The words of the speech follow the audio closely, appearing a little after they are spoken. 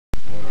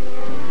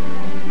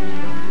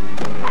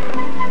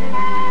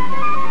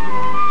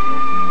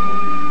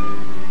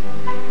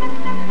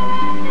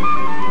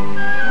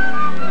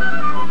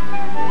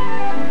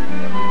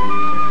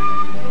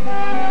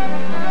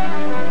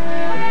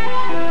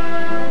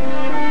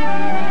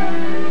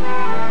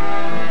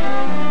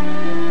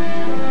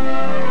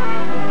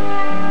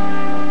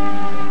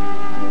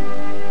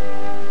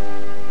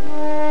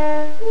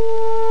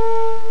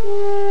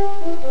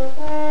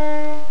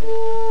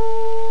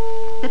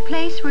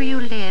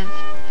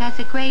has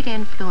a great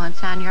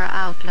influence on your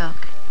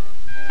outlook,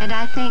 and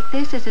I think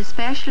this is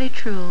especially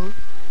true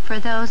for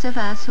those of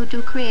us who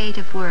do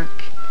creative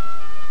work.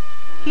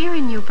 Here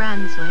in New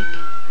Brunswick,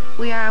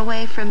 we are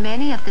away from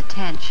many of the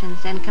tensions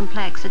and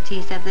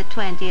complexities of the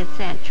 20th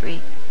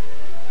century.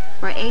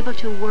 We're able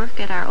to work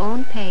at our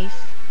own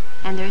pace,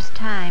 and there's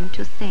time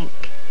to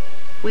think.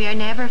 We are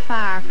never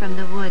far from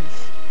the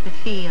woods, the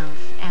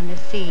fields, and the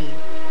sea.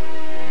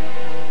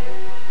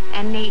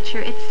 And nature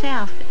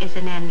itself is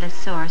an endless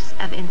source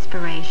of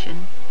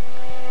inspiration.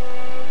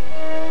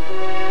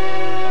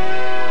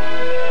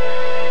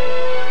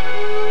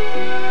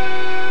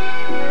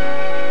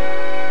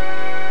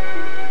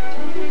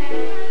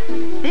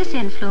 This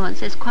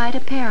influence is quite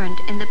apparent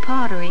in the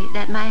pottery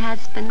that my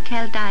husband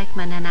Kel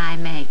Dykeman and I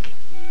make.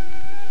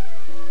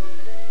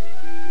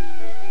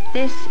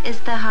 This is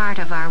the heart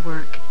of our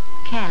work,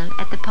 Kel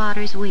at the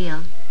potter's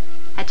wheel,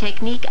 a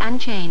technique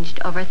unchanged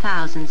over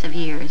thousands of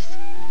years.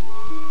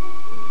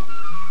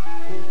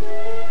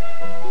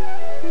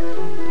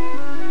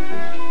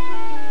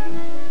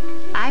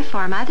 I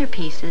form other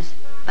pieces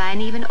by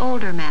an even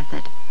older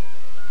method,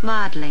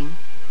 modeling.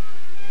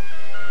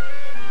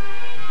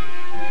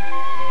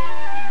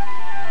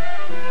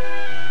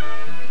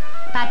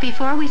 But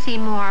before we see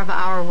more of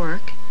our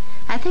work,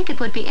 I think it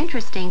would be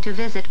interesting to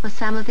visit with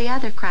some of the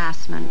other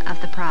craftsmen of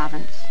the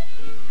province.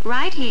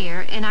 Right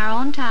here in our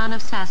own town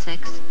of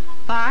Sussex,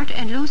 Bart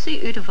and Lucy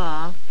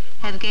Udeval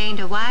have gained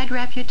a wide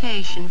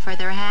reputation for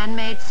their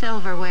handmade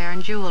silverware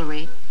and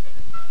jewelry.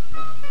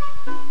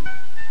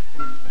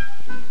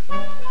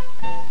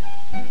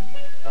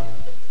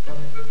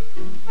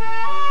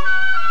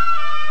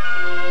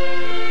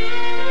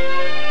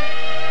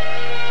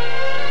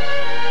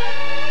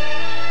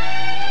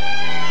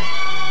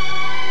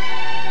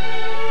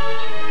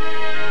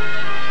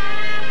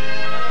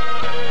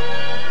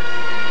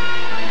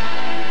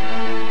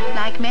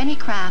 Like many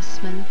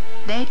craftsmen,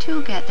 they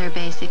too get their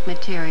basic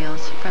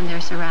materials from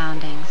their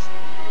surroundings.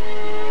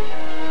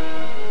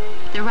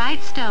 The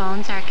right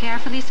stones are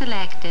carefully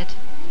selected,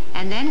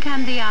 and then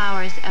come the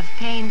hours of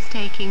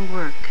painstaking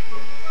work.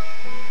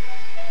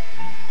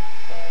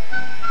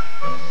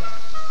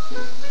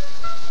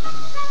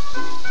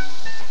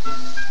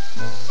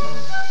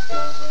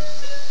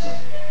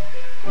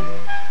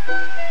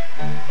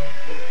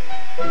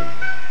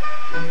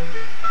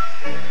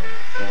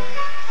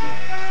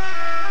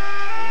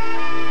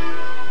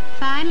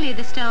 Finally,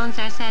 the stones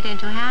are set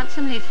into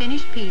handsomely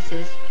finished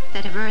pieces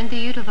that have earned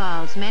the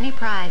Udevals many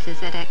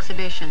prizes at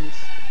exhibitions.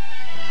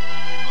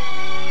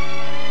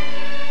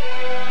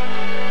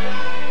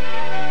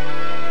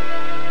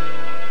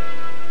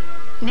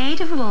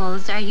 Native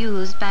wools are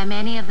used by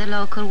many of the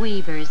local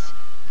weavers,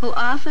 who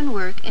often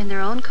work in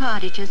their own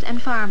cottages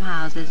and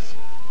farmhouses.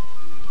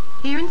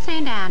 Here in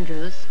St.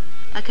 Andrews,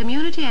 a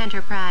community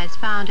enterprise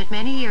founded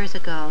many years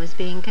ago is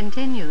being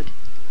continued.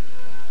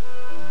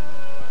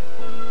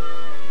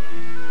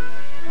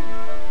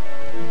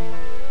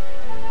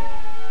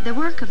 The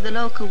work of the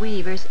local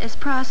weavers is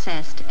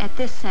processed at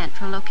this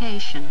central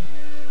location.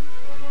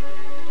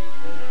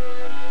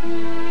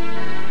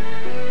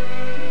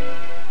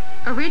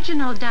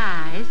 Original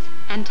dyes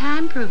and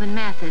time-proven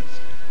methods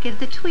give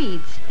the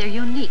tweeds their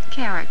unique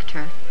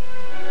character.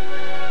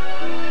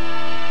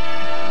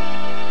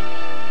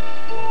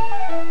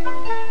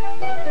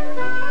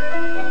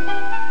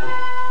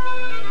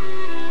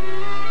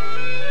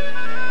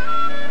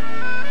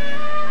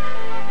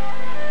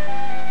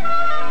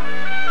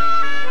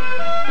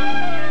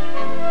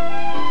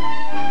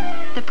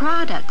 The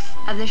products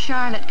of the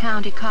Charlotte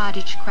County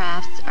Cottage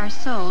Crafts are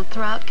sold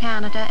throughout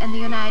Canada and the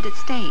United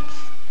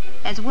States,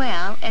 as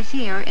well as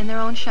here in their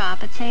own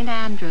shop at St.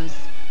 Andrews.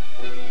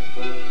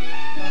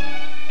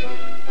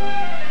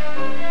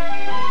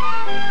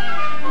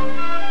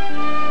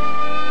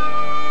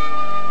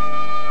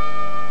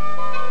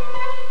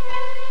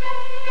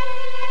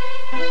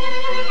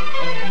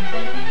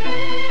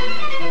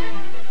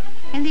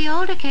 In the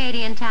old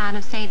Acadian town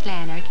of St.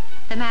 Leonard,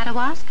 the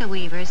Madawaska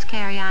weavers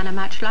carry on a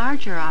much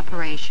larger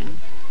operation.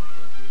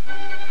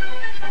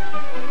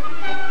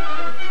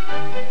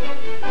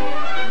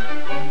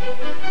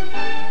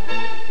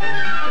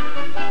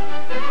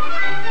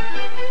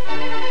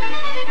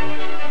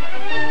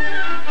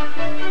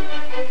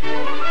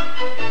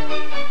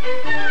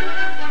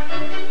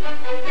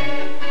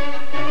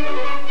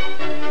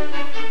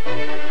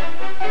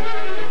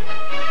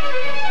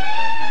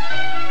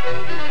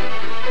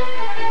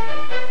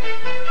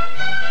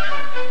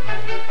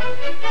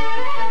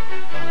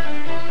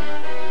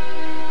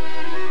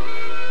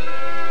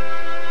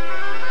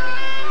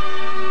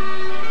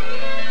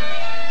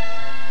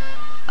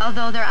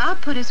 Although their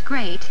output is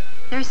great,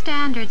 their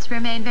standards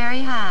remain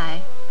very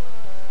high.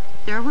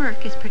 Their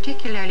work is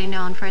particularly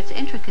known for its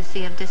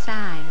intricacy of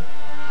design.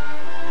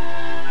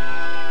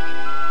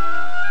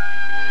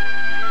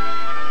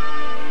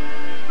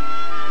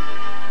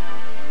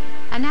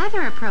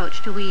 Another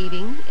approach to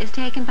weaving is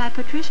taken by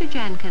Patricia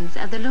Jenkins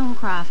of the Loom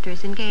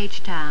Crofters in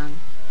Gagetown.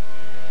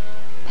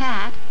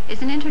 Pat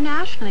is an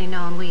internationally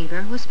known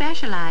weaver who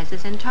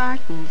specializes in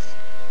tartans.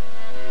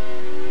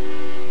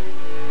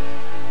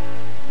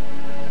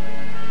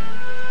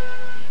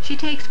 She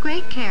takes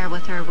great care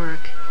with her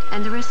work,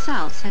 and the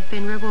results have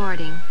been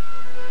rewarding.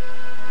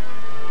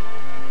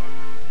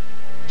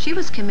 She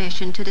was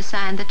commissioned to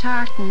design the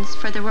tartans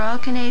for the Royal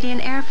Canadian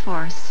Air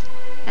Force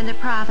in the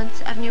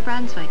province of New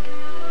Brunswick.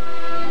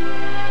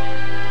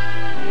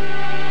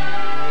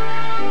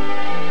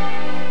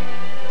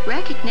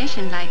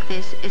 Recognition like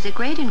this is a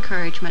great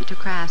encouragement to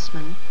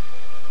craftsmen,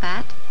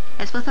 but,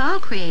 as with all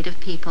creative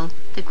people,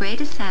 the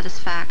greatest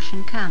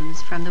satisfaction comes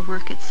from the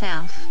work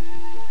itself.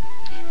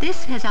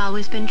 This has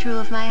always been true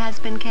of my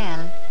husband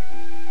Kel.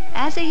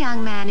 As a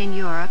young man in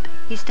Europe,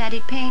 he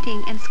studied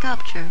painting and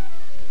sculpture,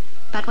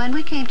 but when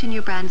we came to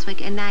New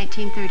Brunswick in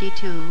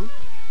 1932,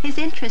 his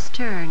interest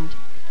turned,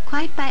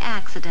 quite by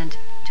accident,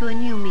 to a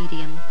new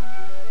medium.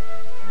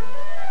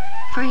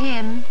 For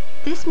him,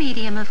 this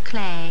medium of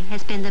clay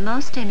has been the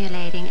most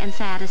stimulating and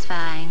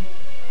satisfying.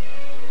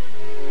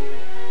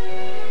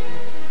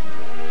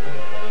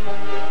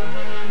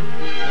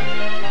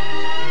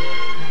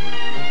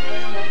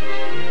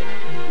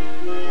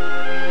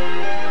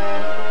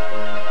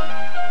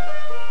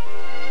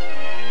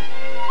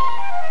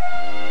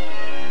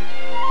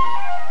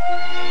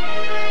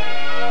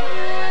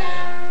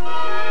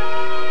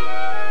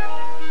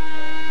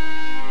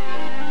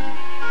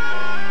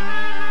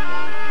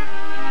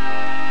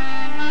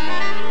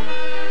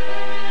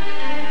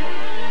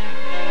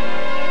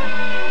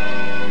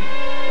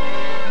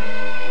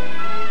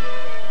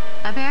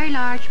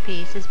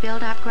 Piece is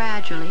built up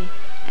gradually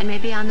and may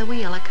be on the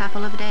wheel a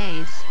couple of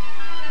days.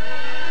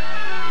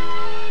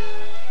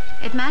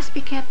 It must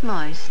be kept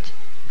moist,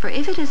 for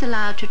if it is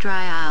allowed to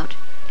dry out,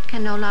 it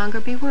can no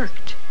longer be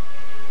worked.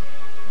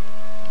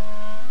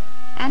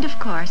 And of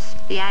course,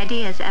 the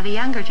ideas of a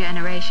younger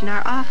generation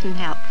are often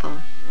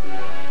helpful.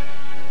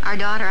 Our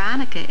daughter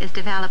Annika is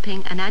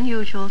developing an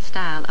unusual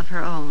style of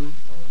her own.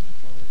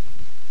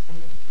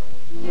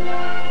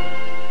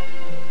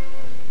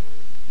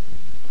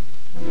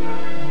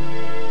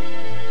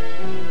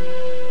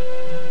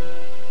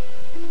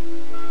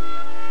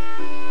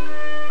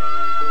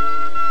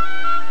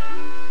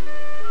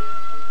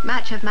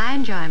 Much of my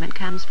enjoyment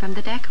comes from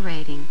the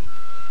decorating.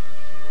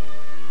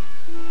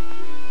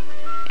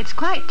 It's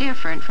quite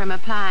different from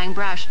applying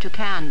brush to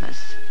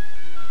canvas.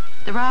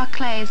 The raw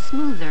clay is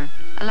smoother,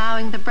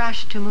 allowing the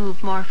brush to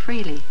move more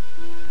freely.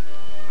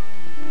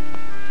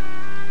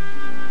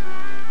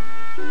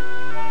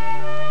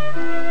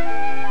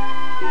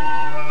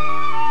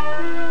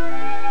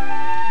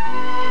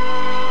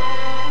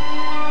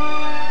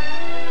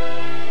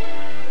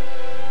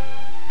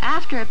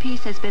 After a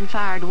piece has been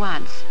fired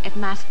once, it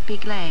must be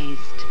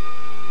glazed.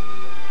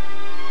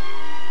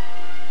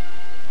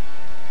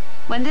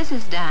 When this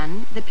is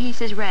done, the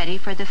piece is ready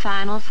for the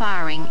final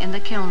firing in the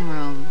kiln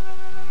room.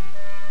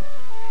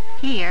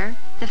 Here,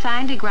 the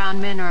finely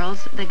ground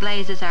minerals the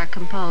glazes are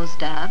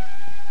composed of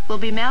will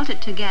be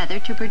melted together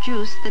to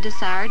produce the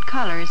desired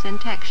colors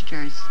and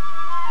textures.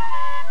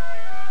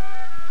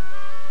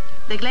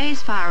 The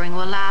glaze firing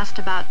will last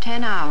about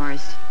 10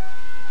 hours.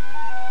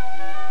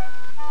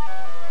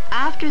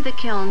 After the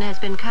kiln has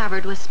been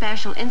covered with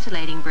special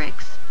insulating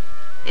bricks,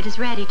 it is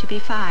ready to be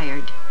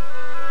fired.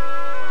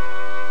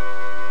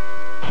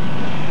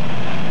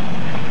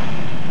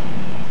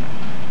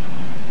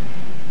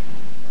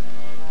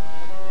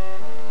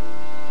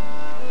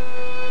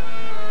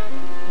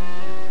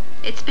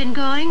 It's been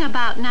going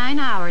about 9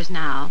 hours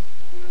now.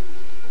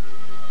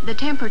 The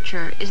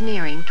temperature is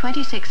nearing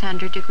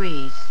 2600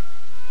 degrees.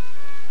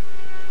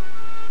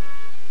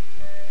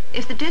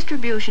 If the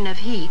distribution of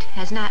heat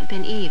has not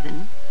been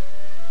even,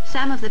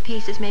 some of the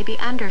pieces may be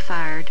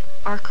underfired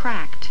or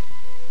cracked.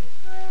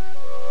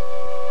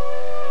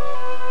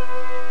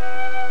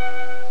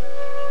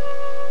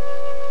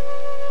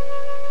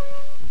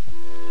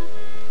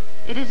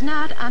 It is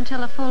not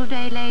until a full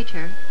day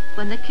later,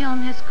 when the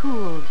kiln has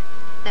cooled,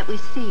 that we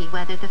see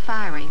whether the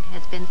firing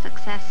has been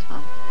successful.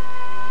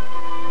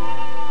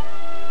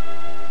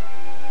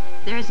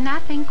 There is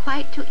nothing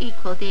quite to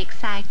equal the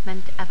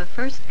excitement of a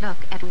first look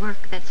at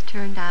work that's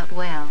turned out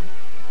well.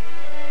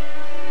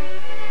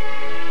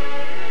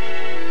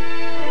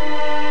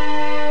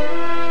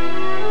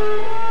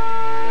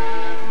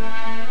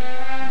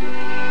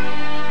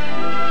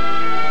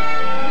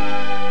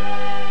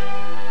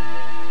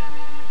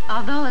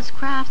 Although as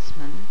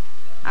craftsmen,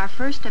 our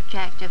first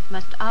objective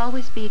must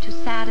always be to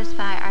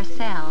satisfy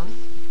ourselves,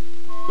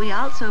 we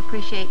also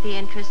appreciate the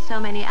interest so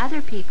many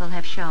other people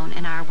have shown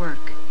in our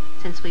work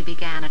since we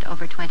began it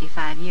over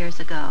 25 years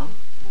ago.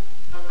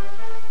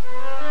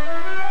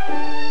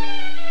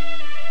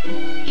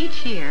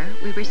 Each year,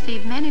 we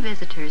receive many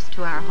visitors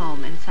to our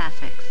home in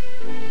Sussex.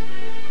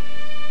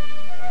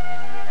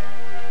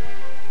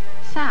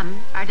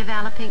 Some are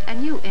developing a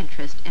new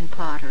interest in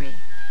pottery.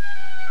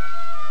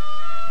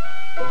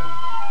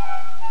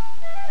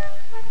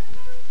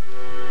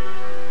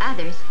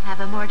 Others have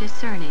a more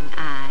discerning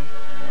eye.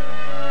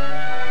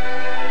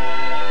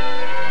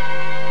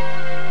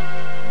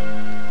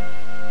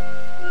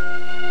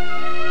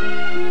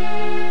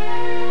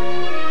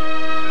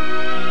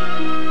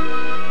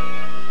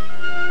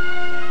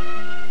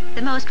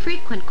 The most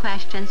frequent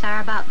questions are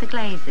about the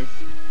glazes.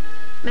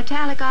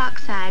 Metallic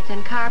oxides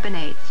and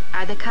carbonates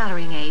are the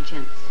coloring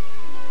agents.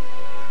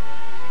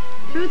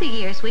 Through the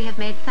years, we have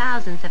made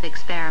thousands of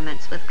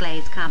experiments with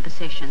glaze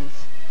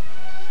compositions.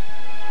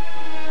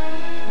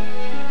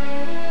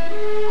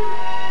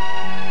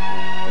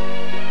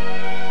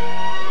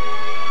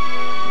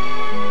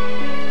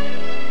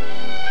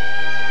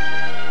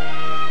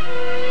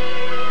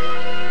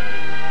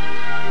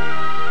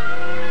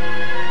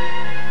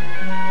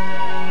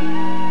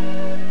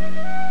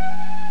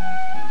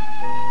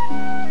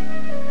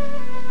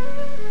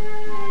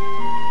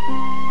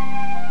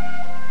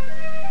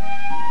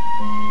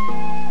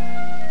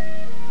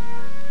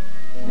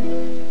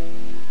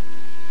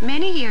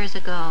 Many years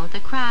ago, the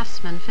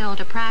craftsman filled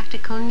a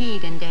practical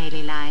need in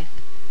daily life.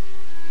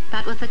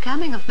 But with the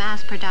coming of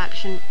mass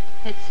production,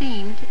 it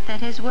seemed that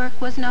his work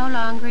was no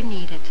longer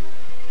needed.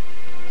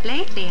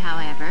 Lately,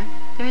 however,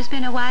 there has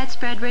been a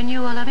widespread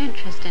renewal of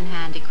interest in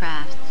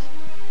handicrafts.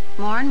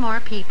 More and more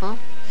people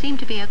seem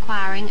to be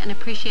acquiring an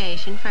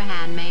appreciation for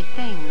handmade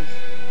things.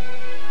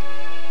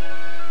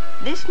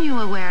 This new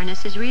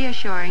awareness is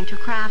reassuring to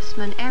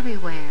craftsmen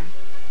everywhere,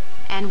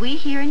 and we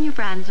here in New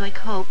Brunswick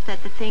hope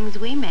that the things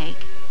we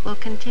make will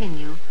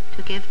continue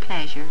to give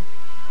pleasure